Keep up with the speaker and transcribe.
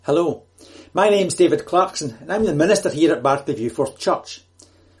Hello, my name's David Clarkson and I'm the minister here at Barclay Viewforth Church.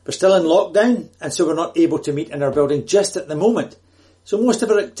 We're still in lockdown and so we're not able to meet in our building just at the moment, so most of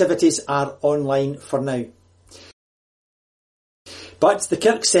our activities are online for now. But the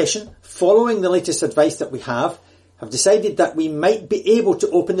Kirk session, following the latest advice that we have decided that we might be able to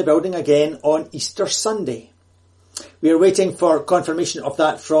open the building again on Easter Sunday. We are waiting for confirmation of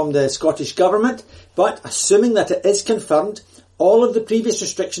that from the Scottish Government, but assuming that it is confirmed, all of the previous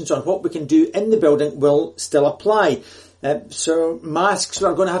restrictions on what we can do in the building will still apply. So masks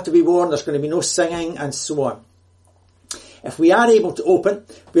are going to have to be worn, there's going to be no singing and so on. If we are able to open,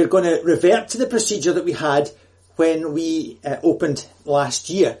 we're going to revert to the procedure that we had when we opened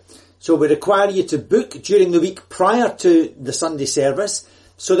last year. So we require you to book during the week prior to the Sunday service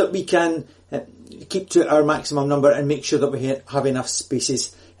so that we can keep to our maximum number and make sure that we have enough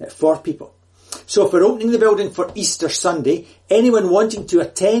spaces for people. So if we're opening the building for Easter Sunday, anyone wanting to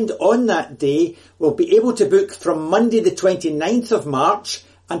attend on that day will be able to book from Monday the 29th of March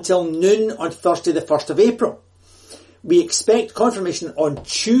until noon on Thursday the 1st of April. We expect confirmation on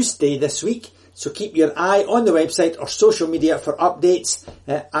Tuesday this week, so keep your eye on the website or social media for updates,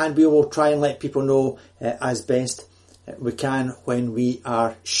 and we will try and let people know as best we can when we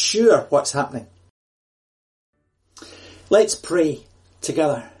are sure what's happening. Let's pray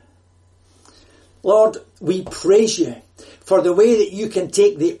together. Lord, we praise you for the way that you can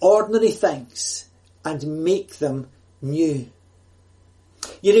take the ordinary things and make them new.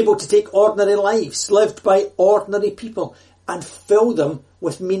 You're able to take ordinary lives lived by ordinary people and fill them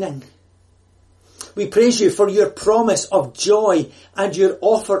with meaning. We praise you for your promise of joy and your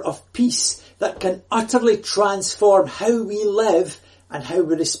offer of peace that can utterly transform how we live and how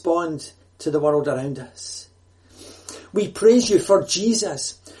we respond to the world around us. We praise you for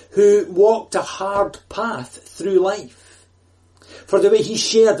Jesus, who walked a hard path through life, for the way he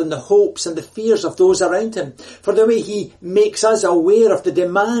shared in the hopes and the fears of those around him, for the way he makes us aware of the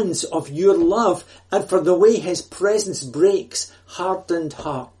demands of your love, and for the way his presence breaks hardened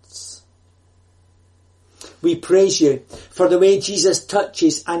hearts. We praise you for the way Jesus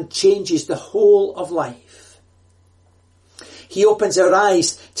touches and changes the whole of life. He opens our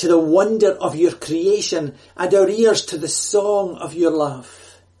eyes to the wonder of your creation and our ears to the song of your love.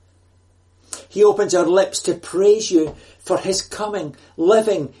 He opens our lips to praise you for his coming,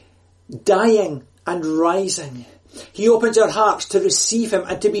 living, dying and rising. He opens our hearts to receive him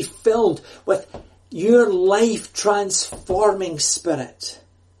and to be filled with your life-transforming spirit.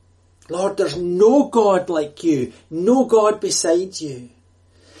 Lord, there's no God like you, no God beside you.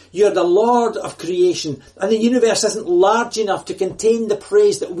 You're the Lord of creation, and the universe isn't large enough to contain the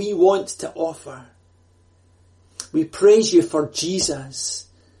praise that we want to offer. We praise you for Jesus,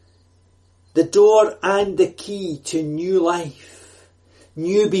 the door and the key to new life,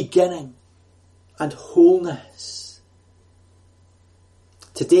 new beginning and wholeness.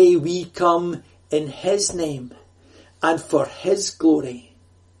 Today we come in his name and for his glory.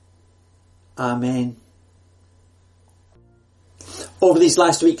 Amen. Over these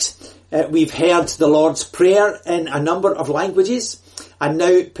last weeks, we've heard the Lord's Prayer in a number of languages, and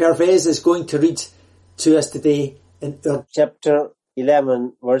now Pervez is going to read to us today in Urdu. Chapter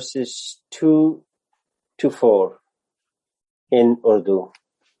 11 verses 2 to 4 in Urdu.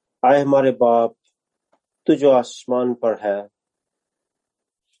 आए हमारे बाप तू जो आसमान पर है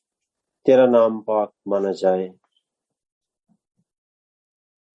तेरा नाम पाक माना जाए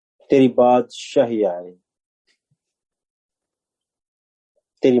तेरी बादशाही आए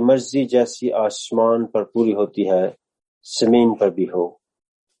तेरी मर्जी जैसी आसमान पर पूरी होती है जमीन पर भी हो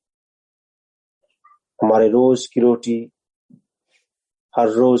हमारे रोज की रोटी हर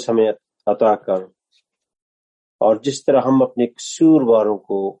रोज हमें अता कर और जिस तरह हम अपने कसूरवारों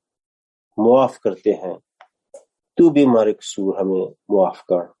को मुआफ करते हैं तू भी हमारे कसूर हमें मुआफ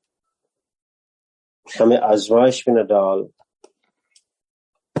कर हमें आजमाइश में न डाल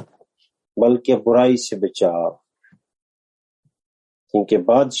बल्कि बुराई से बचा क्योंकि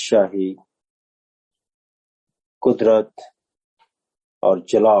बादशाही कुदरत और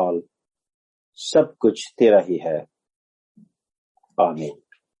जलाल सब कुछ तेरा ही है Amen.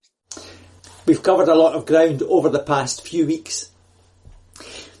 We've covered a lot of ground over the past few weeks.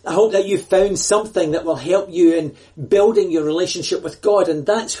 I hope that you've found something that will help you in building your relationship with God, and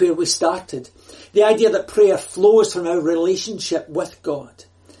that's where we started. The idea that prayer flows from our relationship with God.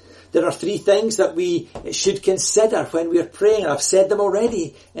 There are three things that we should consider when we're praying. I've said them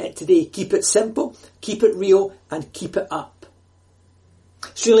already today. Keep it simple, keep it real, and keep it up.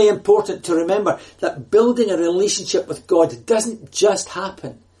 It's really important to remember that building a relationship with God doesn't just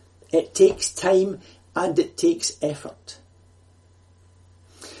happen. It takes time and it takes effort.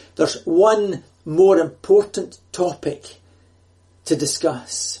 there's one more important topic to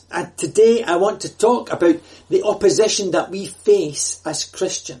discuss. And today I want to talk about the opposition that we face as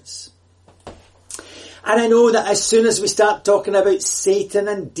Christians. And I know that as soon as we start talking about Satan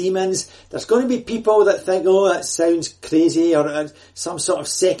and demons, there's going to be people that think, oh, that sounds crazy, or some sort of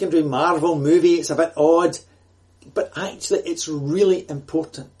secondary Marvel movie, it's a bit odd. But actually, it's really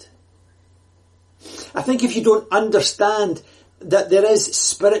important. I think if you don't understand that there is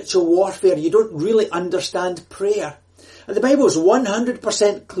spiritual warfare, you don't really understand prayer. And the Bible is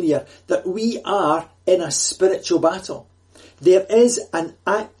 100% clear that we are in a spiritual battle. There is an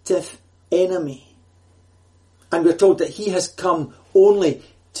active enemy. And we're told that he has come only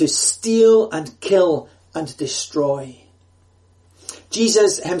to steal and kill and destroy.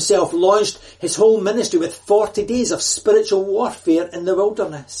 Jesus himself launched his whole ministry with 40 days of spiritual warfare in the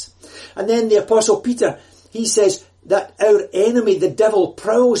wilderness. And then the Apostle Peter, he says that our enemy, the devil,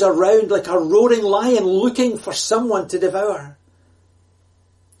 prowls around like a roaring lion looking for someone to devour.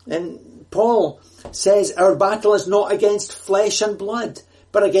 And Paul says our battle is not against flesh and blood,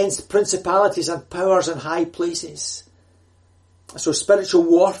 but against principalities and powers in high places. So spiritual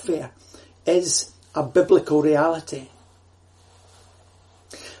warfare is a biblical reality.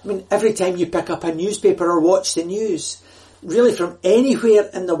 I mean, every time you pick up a newspaper or watch the news, really from anywhere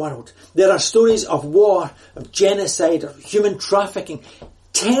in the world, there are stories of war, of genocide, of human trafficking,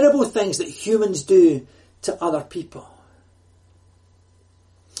 terrible things that humans do to other people.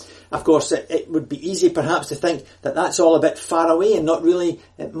 Of course, it would be easy perhaps to think that that's all a bit far away and not really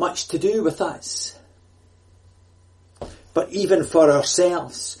much to do with us. But even for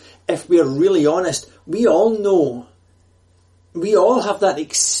ourselves, if we're really honest, we all know, we all have that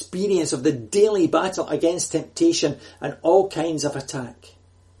experience of the daily battle against temptation and all kinds of attack.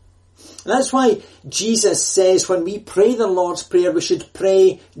 And that's why Jesus says when we pray the Lord's Prayer, we should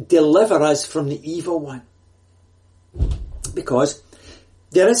pray, deliver us from the evil one. Because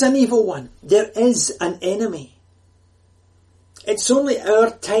there is an evil one. There is an enemy. It's only our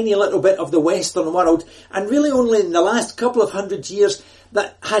tiny little bit of the Western world, and really only in the last couple of 100 years,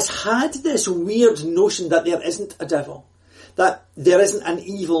 that has had this weird notion that there isn't a devil, that there isn't an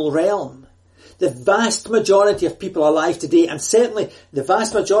evil realm. The vast majority of people alive today, and certainly the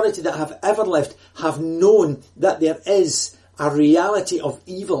vast majority that have ever lived, have known that there is a reality of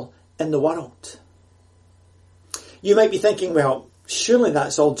evil in the world. You might be thinking, well, surely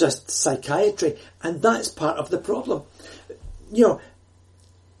that's all just psychiatry, and that's part of the problem. You know,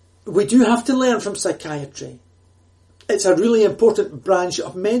 we do have to learn from psychiatry. It's a really important branch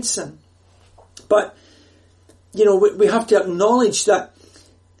of medicine. But, you know, we have to acknowledge that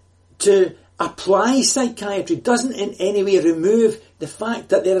to apply psychiatry doesn't in any way remove the fact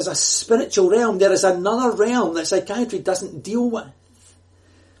that there is a spiritual realm. There is another realm that psychiatry doesn't deal with.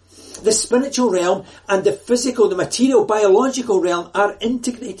 The spiritual realm and the physical, the material, biological realm are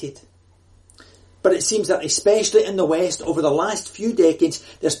integrated. But it seems that especially in the West, over the last few decades,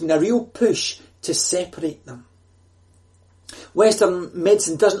 there's been a real push to separate them. Western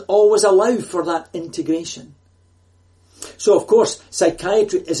medicine doesn't always allow for that integration. So of course,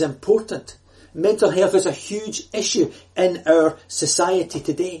 psychiatry is important. Mental health is a huge issue in our society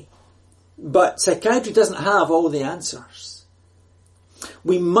today. But psychiatry doesn't have all the answers.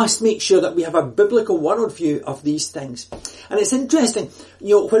 We must make sure that we have a biblical worldview of these things. And it's interesting,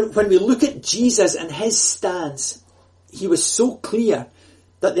 you know, when we look at Jesus and his stance, he was so clear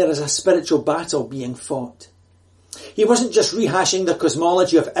that there is a spiritual battle being fought. He wasn't just rehashing the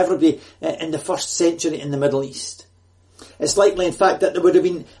cosmology of everybody in the first century in the Middle East. It's likely, in fact, that there would have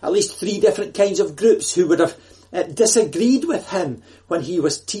been at least 3 different kinds of groups who would have disagreed with him when he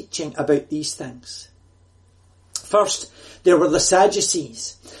was teaching about these things. First, there were the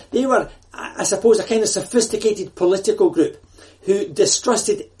Sadducees. They were, I suppose, a kind of sophisticated political group who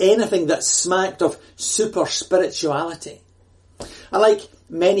distrusted anything that smacked of super spirituality. And like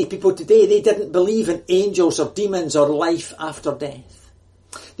many people today, they didn't believe in angels or demons or life after death.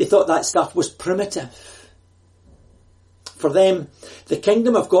 They thought that stuff was primitive. For them, the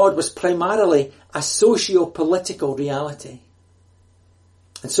kingdom of God was primarily a socio-political reality.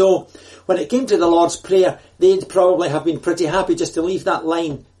 And so, when it came to the Lord's Prayer, they'd probably have been pretty happy just to leave that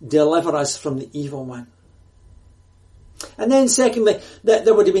line, deliver us from the evil one. And then secondly,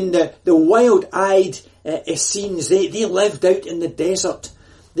 there would have been the wild-eyed Essenes. They lived out in the desert.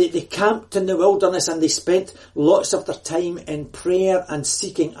 They camped in the wilderness and they spent lots of their time in prayer and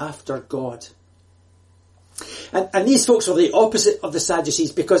seeking after God. And these folks were the opposite of the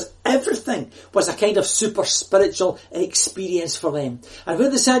Sadducees, because everything was a kind of super spiritual experience for them. And where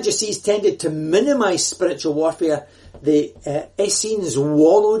the Sadducees tended to minimise spiritual warfare, the Essenes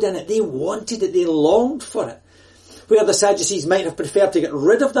wallowed in it. They wanted it. They longed for it. Where the Sadducees might have preferred to get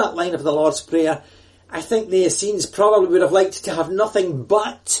rid of that line of the Lord's Prayer, I think the Essenes probably would have liked to have nothing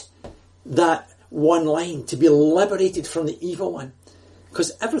but that one line, to be liberated from the evil one.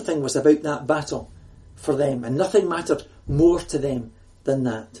 Because everything was about that battle for them, and nothing mattered more to them than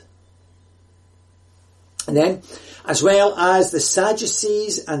that. And then, as well as the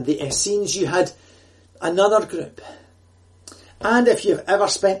Sadducees and the Essenes, you had another group. And if you've ever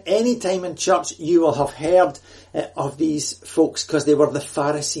spent any time in church, you will have heard of these folks, because they were the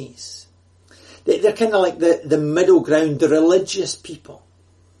Pharisees. They're kind of like the middle ground, the religious people.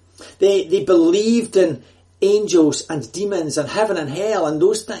 They believed in angels and demons and heaven and hell and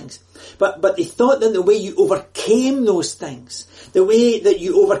those things. But they thought that the way you overcame those things, the way that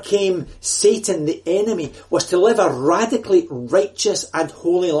you overcame Satan, the enemy, was to live a radically righteous and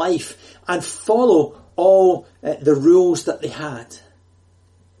holy life and follow all the rules that they had.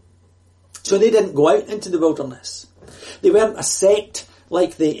 So they didn't go out into the wilderness. They weren't a sect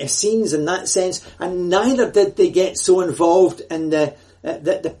like the Essenes in that sense, and neither did they get so involved in the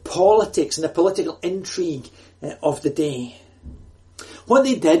politics and the political intrigue of the day. What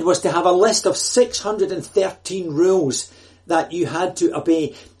they did was to have a list of 613 rules that you had to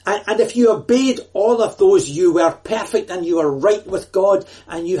obey. And if you obeyed all of those, you were perfect and you were right with God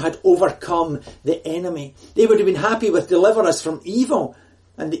and you had overcome the enemy. They would have been happy with deliver us from evil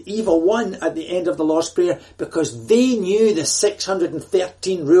and the evil one at the end of the Lord's Prayer, because they knew the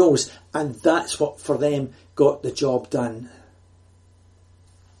 613 rules, and that's what for them got the job done.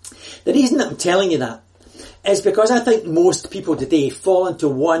 The reason that I'm telling you that is because I think most people today fall into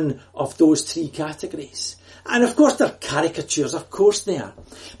one of those three categories. And of course they're caricatures, of course they are.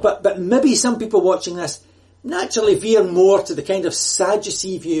 But maybe some people watching this naturally veer more to the kind of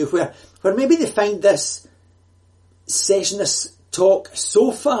Sadducee view where maybe they find this session, this talk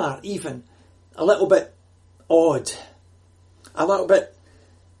so far even a little bit odd, a little bit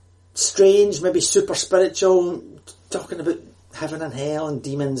strange, maybe super spiritual, talking about heaven and hell and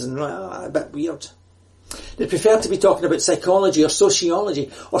demons, and a bit weird. They prefer to be talking about psychology or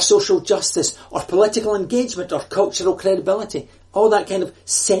sociology or social justice or political engagement or cultural credibility. All that kind of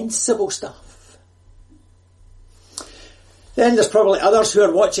sensible stuff. Then there's probably others who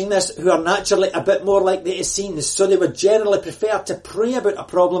are watching this who are naturally a bit more like the Essenes, so they would generally prefer to pray about a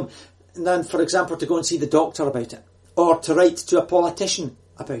problem than, for example, to go and see the doctor about it or to write to a politician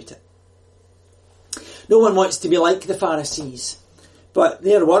about it. No one wants to be like the Pharisees, but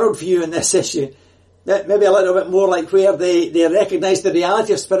their worldview in this issue, maybe a little bit more like where they recognise the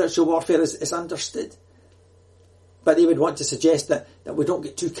reality of spiritual warfare is understood. But they would want to suggest that we don't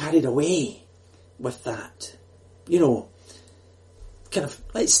get too carried away with that. You know, kind of,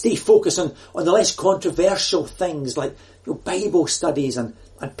 let's stay focused on the less controversial things like Bible studies and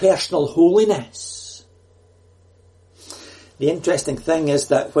personal holiness. The interesting thing is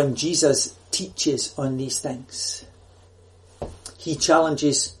that when Jesus teaches on these things, he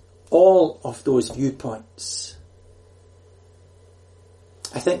challenges all of those viewpoints.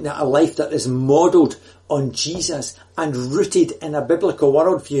 I think that a life that is modelled on Jesus and rooted in a biblical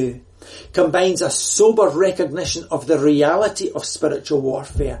worldview combines a sober recognition of the reality of spiritual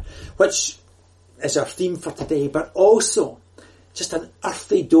warfare, which is our theme for today, but also just an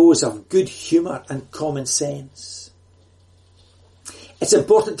earthly dose of good humour and common sense. It's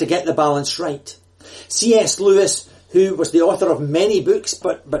important to get the balance right. C.S. Lewis, who was the author of many books,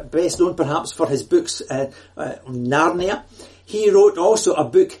 but best known perhaps for his books Narnia, he wrote also a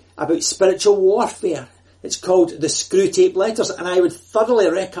book about spiritual warfare. It's called The Screwtape Letters, and I would thoroughly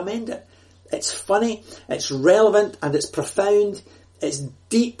recommend it. It's funny, it's relevant, and it's profound. It's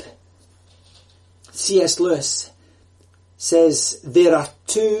deep. C.S. Lewis says, there are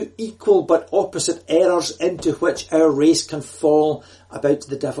two equal but opposite errors into which our race can fall about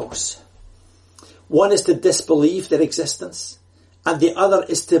the devils. One is to disbelieve their existence, and the other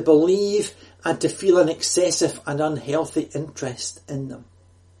is to believe and to feel an excessive and unhealthy interest in them.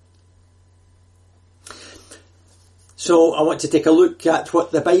 So I want to take a look at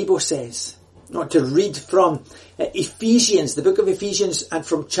what the Bible says. I want to read from Ephesians, the book of Ephesians, and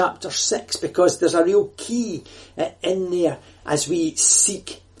from chapter 6, because there's a real key in there as we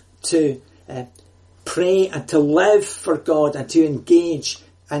seek to pray and to live for God and to engage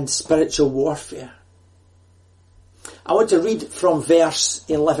in spiritual warfare. I want to read from verse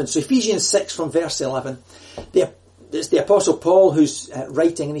 11. So Ephesians 6 from verse 11. The it's the Apostle Paul who's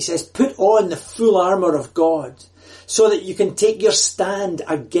writing, and he says, put on the full armour of God so that you can take your stand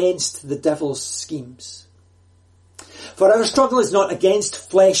against the devil's schemes. For our struggle is not against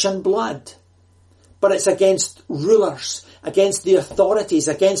flesh and blood, but it's against rulers, against the authorities,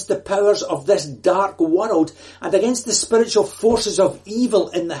 against the powers of this dark world, and against the spiritual forces of evil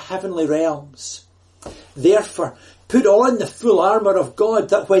in the heavenly realms. Therefore, put on the full armour of God,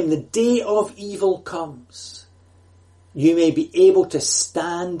 that when the day of evil comes, you may be able to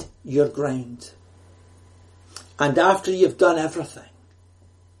stand your ground. And after you've done everything,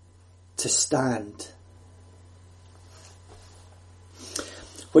 to stand.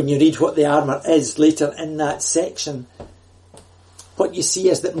 When you read what the armour is later in that section, what you see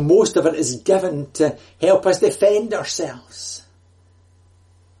is that most of it is given to help us defend ourselves.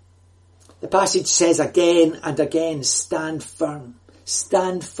 The passage says again and again, stand firm,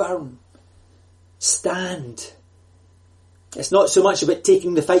 stand firm, stand. It's not so much about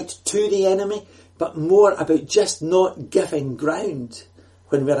taking the fight to the enemy, but more about just not giving ground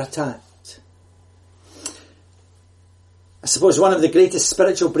when we're attacked. I suppose one of the greatest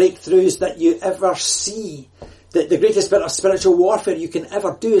spiritual breakthroughs that you ever see, the greatest bit of spiritual warfare you can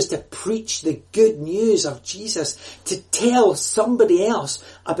ever do, is to preach the good news of Jesus, to tell somebody else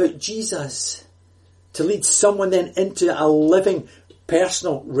about Jesus, to lead someone then into a living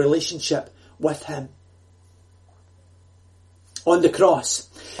personal relationship with him. On the cross,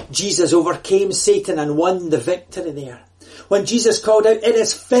 Jesus overcame Satan and won the victory there. When Jesus called out, "It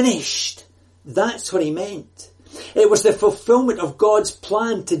is finished," that's what he meant. It was the fulfillment of God's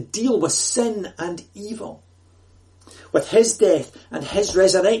plan to deal with sin and evil. With his death and his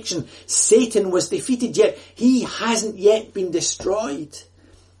resurrection, Satan was defeated, yet he hasn't yet been destroyed.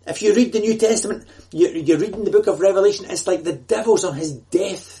 If you read the New Testament, you're reading the book of Revelation, it's like the devil's on his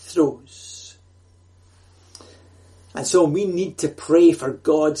death throes. And so we need to pray for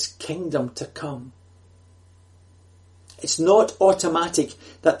God's kingdom to come. It's not automatic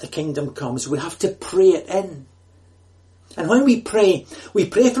that the kingdom comes. We have to pray it in. And when we pray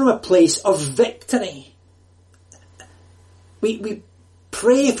from a place of victory. We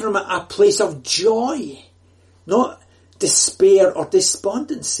pray from a place of joy, not despair or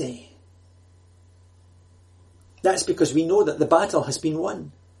despondency. That's because we know that the battle has been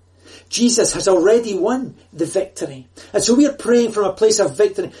won. Jesus has already won the victory. And so we are praying from a place of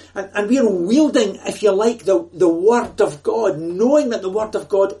victory. And we are wielding, if you like, the Word of God, knowing that the Word of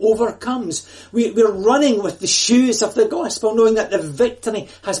God overcomes. We're running with the shoes of the gospel, knowing that the victory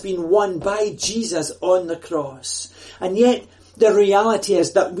has been won by Jesus on the cross. And yet, the reality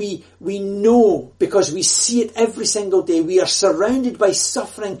is that we know, because we see it every single day, we are surrounded by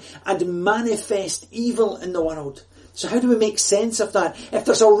suffering and manifest evil in the world. So how do we make sense of that? If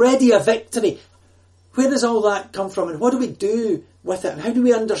there's already a victory, where does all that come from? And what do we do with it? And how do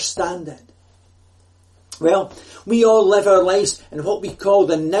we understand it? Well, we all live our lives in what we call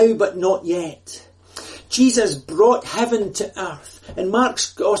the now but not yet. Jesus brought heaven to earth. In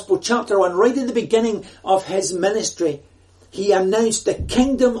Mark's Gospel, chapter 1, right at the beginning of his ministry, he announced the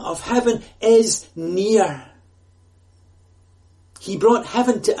kingdom of heaven is near. He brought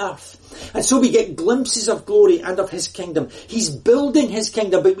heaven to earth. And so we get glimpses of glory and of his kingdom. He's building his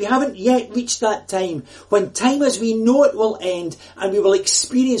kingdom, but we haven't yet reached that time, when time as we know it will end, and we will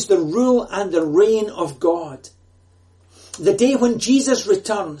experience the rule and the reign of God. The day when Jesus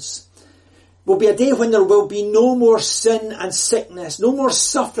returns will be a day when there will be no more sin and sickness, no more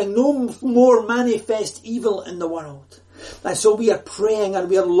suffering, no more manifest evil in the world. And so we are praying and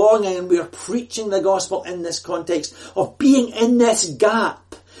we are longing and we are preaching the gospel in this context of being in this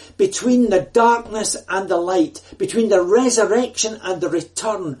gap between the darkness and the light, between the resurrection and the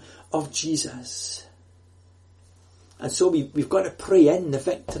return of Jesus. And so we've got to pray in the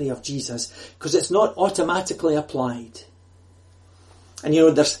victory of Jesus, because it's not automatically applied. And you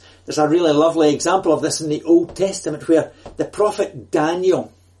know, there's a really lovely example of this in the Old Testament, where the prophet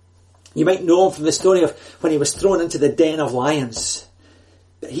Daniel, you might know him from the story of when he was thrown into the den of lions.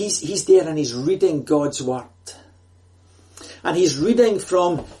 But he's there and he's reading God's word. And he's reading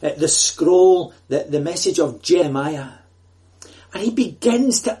from the scroll, the message of Jeremiah. And he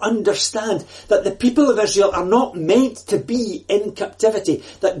begins to understand that the people of Israel are not meant to be in captivity.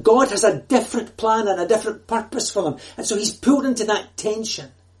 That God has a different plan and a different purpose for them. And so he's pulled into that tension.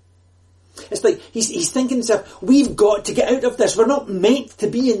 It's like he's thinking to himself, we've got to get out of this. We're not meant to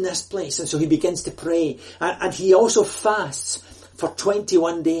be in this place. And so he begins to pray. And he also fasts for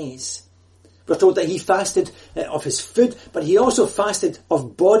 21 days. We're told that he fasted of his food, but he also fasted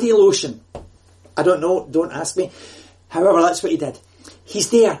of body lotion. I don't know, don't ask me. However, that's what he did. He's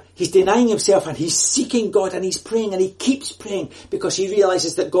there, he's denying himself and he's seeking God and he's praying and he keeps praying because he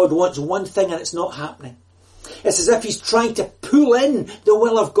realises that God wants one thing and it's not happening. It's as if he's trying to pull in the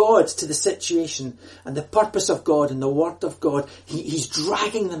will of God to the situation and the purpose of God and the word of God. He's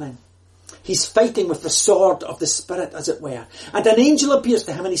dragging them in. He's fighting with the sword of the Spirit, as it were. And an angel appears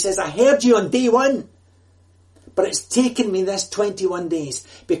to him and he says, I heard you on day 1. But it's taken me this 21 days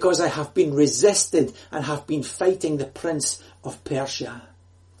because I have been resisted and have been fighting the prince of Persia.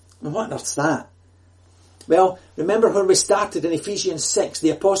 And what on earth's that? Well, remember when we started in Ephesians 6,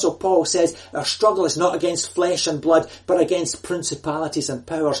 the Apostle Paul says, our struggle is not against flesh and blood, but against principalities and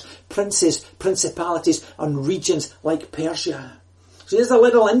powers, princes, principalities and regions like Persia. So there's a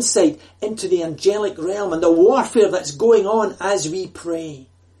little insight into the angelic realm and the warfare that's going on as we pray.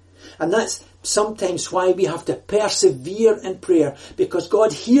 And that's sometimes why we have to persevere in prayer, because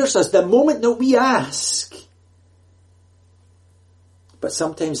God hears us the moment that we ask. But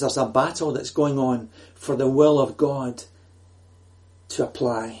sometimes there's a battle that's going on for the will of God to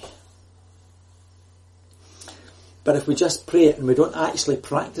apply. But if we just pray it and we don't actually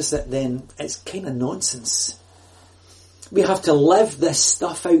practice it, then it's kind of nonsense. We have to live this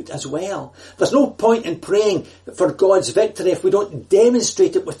stuff out as well. There's no point in praying for God's victory if we don't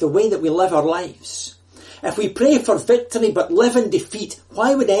demonstrate it with the way that we live our lives. If we pray for victory but live in defeat,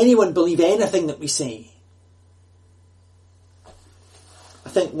 why would anyone believe anything that we say? I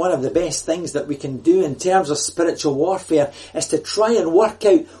think one of the best things that we can do in terms of spiritual warfare is to try and work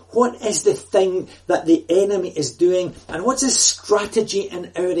out what is the thing that the enemy is doing and what's his strategy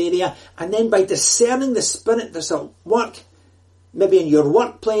in our area. And then by discerning the spirit that's at work, maybe in your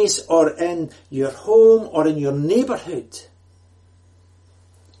workplace or in your home or in your neighbourhood,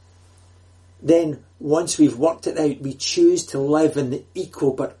 then once we've worked it out, we choose to live in the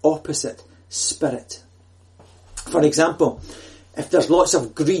equal but opposite spirit. For example, if there's lots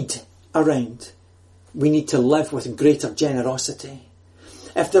of greed around, we need to live with greater generosity.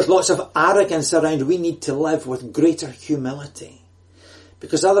 If there's lots of arrogance around, we need to live with greater humility.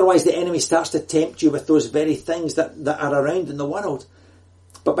 Because otherwise the enemy starts to tempt you with those very things that are around in the world.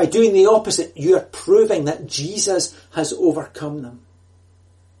 But by doing the opposite, you're proving that Jesus has overcome them.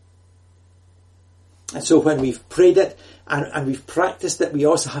 And so when we've prayed it and we've practiced it, we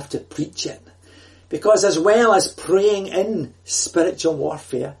also have to preach it. Because as well as praying in spiritual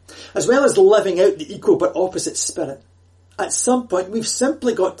warfare, as well as living out the equal but opposite spirit, at some point we've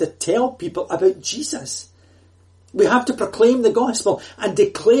simply got to tell people about Jesus. We have to proclaim the gospel and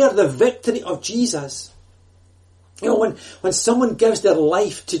declare the victory of Jesus. You know, when someone gives their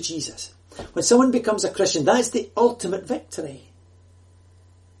life to Jesus, when someone becomes a Christian, that's the ultimate victory.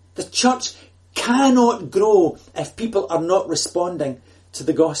 The church cannot grow if people are not responding to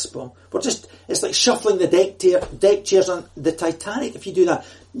the gospel. It's like shuffling the deck chairs on the Titanic. If you do that,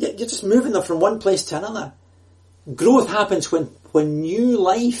 you're just moving them from one place to another. Growth happens when new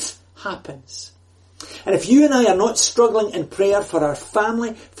life happens. And if you and I are not struggling in prayer for our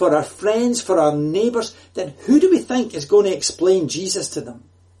family, for our friends, for our neighbours, then who do we think is going to explain Jesus to them?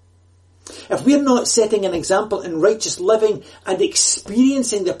 If we're not setting an example in righteous living and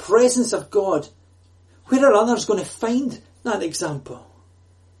experiencing the presence of God, where are others going to find that example?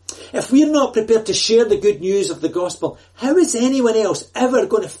 If we're not prepared to share the good news of the gospel, how is anyone else ever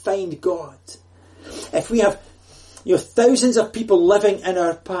going to find God? If we have thousands of people living in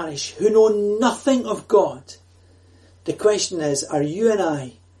our parish who know nothing of God, the question is, are you and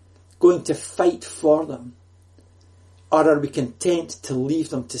I going to fight for them? Or are we content to leave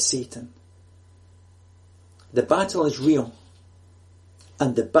them to Satan? The battle is real.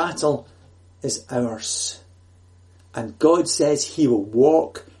 And the battle is ours. And God says He will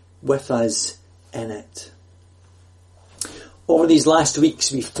walk with us in it. Over these last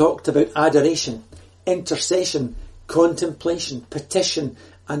weeks we've talked about adoration, intercession, contemplation, petition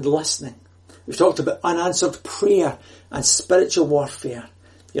and listening. We've talked about unanswered prayer and spiritual warfare.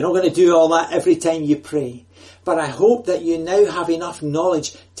 You're not going to do all that every time you pray. But I hope that you now have enough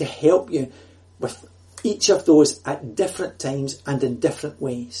knowledge to help you with each of those at different times and in different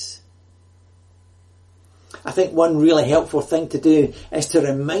ways. I think one really helpful thing to do is to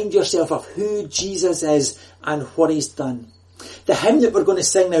remind yourself of who Jesus is and what He's done. The hymn that we're going to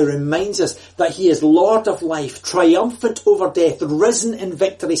sing now reminds us that He is Lord of life, triumphant over death, risen in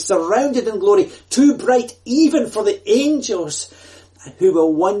victory, surrounded in glory, too bright even for the angels, who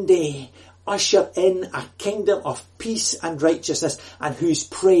will one day usher in a kingdom of peace and righteousness, and whose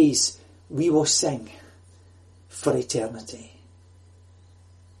praise we will sing for eternity.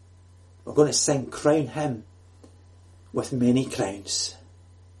 We're going to sing Crown Him with Many Crowns.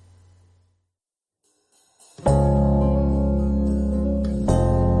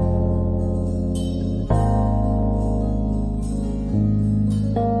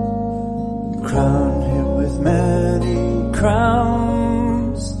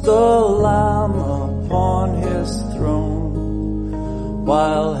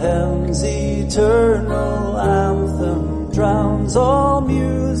 eternal anthem drowns all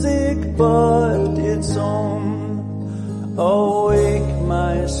music but its own. Awake,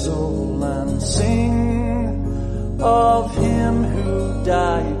 my soul, and sing of him who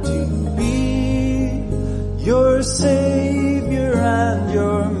died to be your Savior and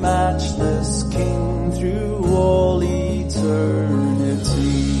your matchless King through all eternity.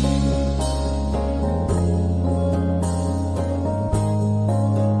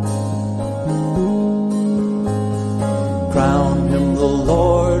 Crown him the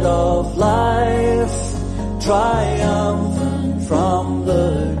Lord of life, triumphant from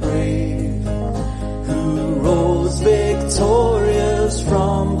the grave, who rose victorious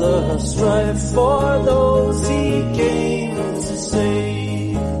from the strife for those he came to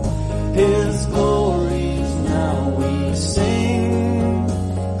save. His glories now we sing,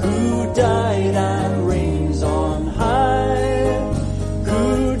 who died and reigns on high,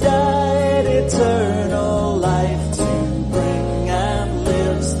 who died eternal life to bring and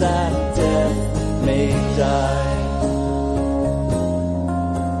lives that death may die.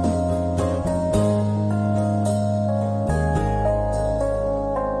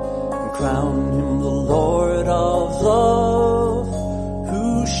 Crown him the Lord of love,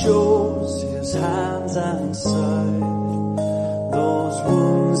 who shows his hands and side, those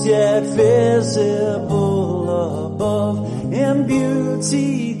wounds yet visible above, in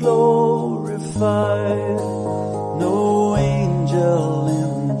beauty glorified. No angel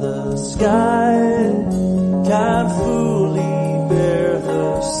in the sky can fully bear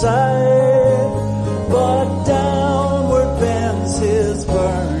the sight, but downward bends his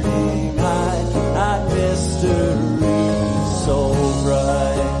burning eye at mystery so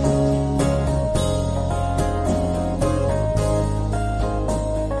bright.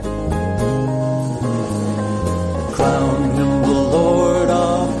 Crown him the Lord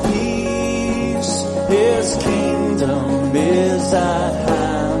of peace, his kingdom is at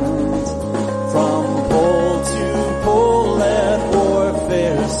hand. From pole to pole let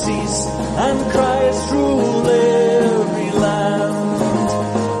warfare cease, and Christ rule every land.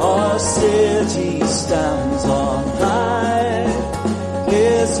 Our city stands on high,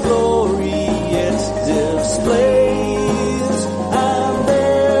 his glory it displays, and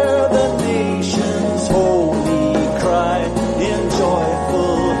there the nations holy cry in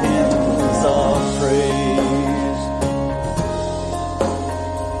joyful hymns of praise.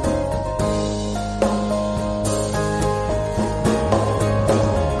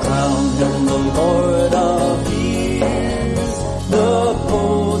 Crown him the Lord of years, the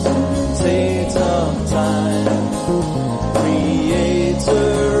potentate of time,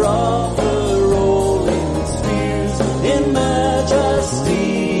 creator of the rolling spheres, in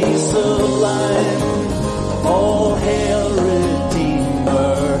majesty sublime. All hail,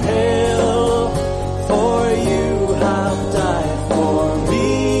 Redeemer, hail, for you have died for me.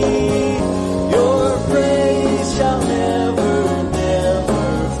 Your praise shall never, never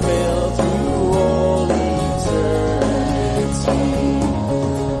fail through all eternity.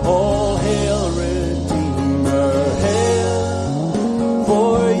 All hail, Redeemer, hail,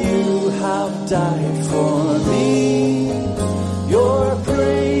 for you have died for me. Your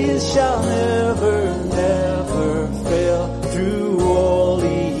praise shall never, never fail through all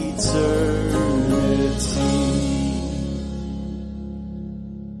eternity.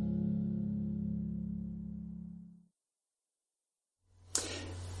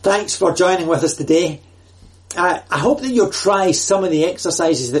 Thanks for joining with us today. I hope that you'll try some of the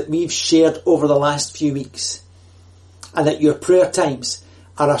exercises that we've shared over the last few weeks, and that your prayer times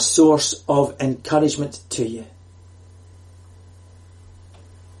are a source of encouragement to you.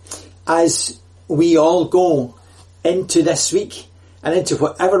 As we all go into this week and into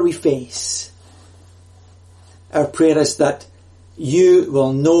whatever we face, our prayer is that you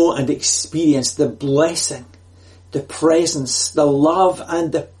will know and experience the blessing, the presence, the love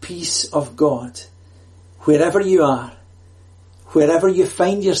and the peace of God wherever you are, wherever you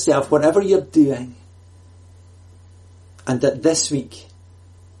find yourself, whatever you're doing. And that this week,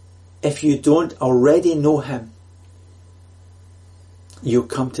 if you don't already know him, you'll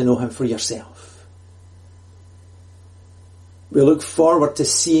come to know him for yourself. We look forward to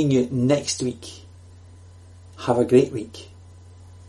seeing you next week. Have a great week.